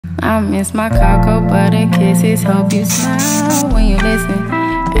I miss my cocoa butter kisses. Hope you smile when you listen.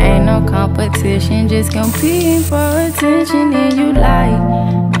 Ain't no competition, just competing for attention. And you like,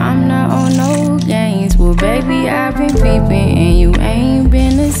 I'm not on no games. Well, baby, I've been peeping, and you ain't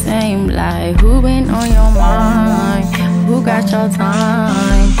been the same. Like, who been on your mind? Who got your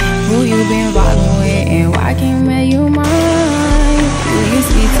time? Who you been rockin' with, and why can't make you mine? You used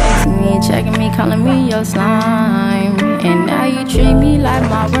to be texting me, checking me, calling me your slime, and now you treat me like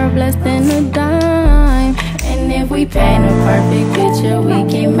my word less than a dime. And if we paint a perfect picture, we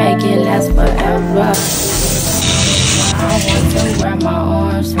can make it last forever. I want to wear my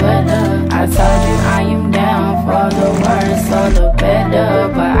orange sweater. I told you I am down for the worse or the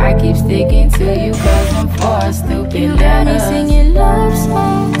better, but I keep sticking to you cause I'm for a stupid letter. You got me singing love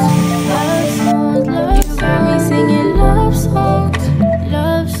songs.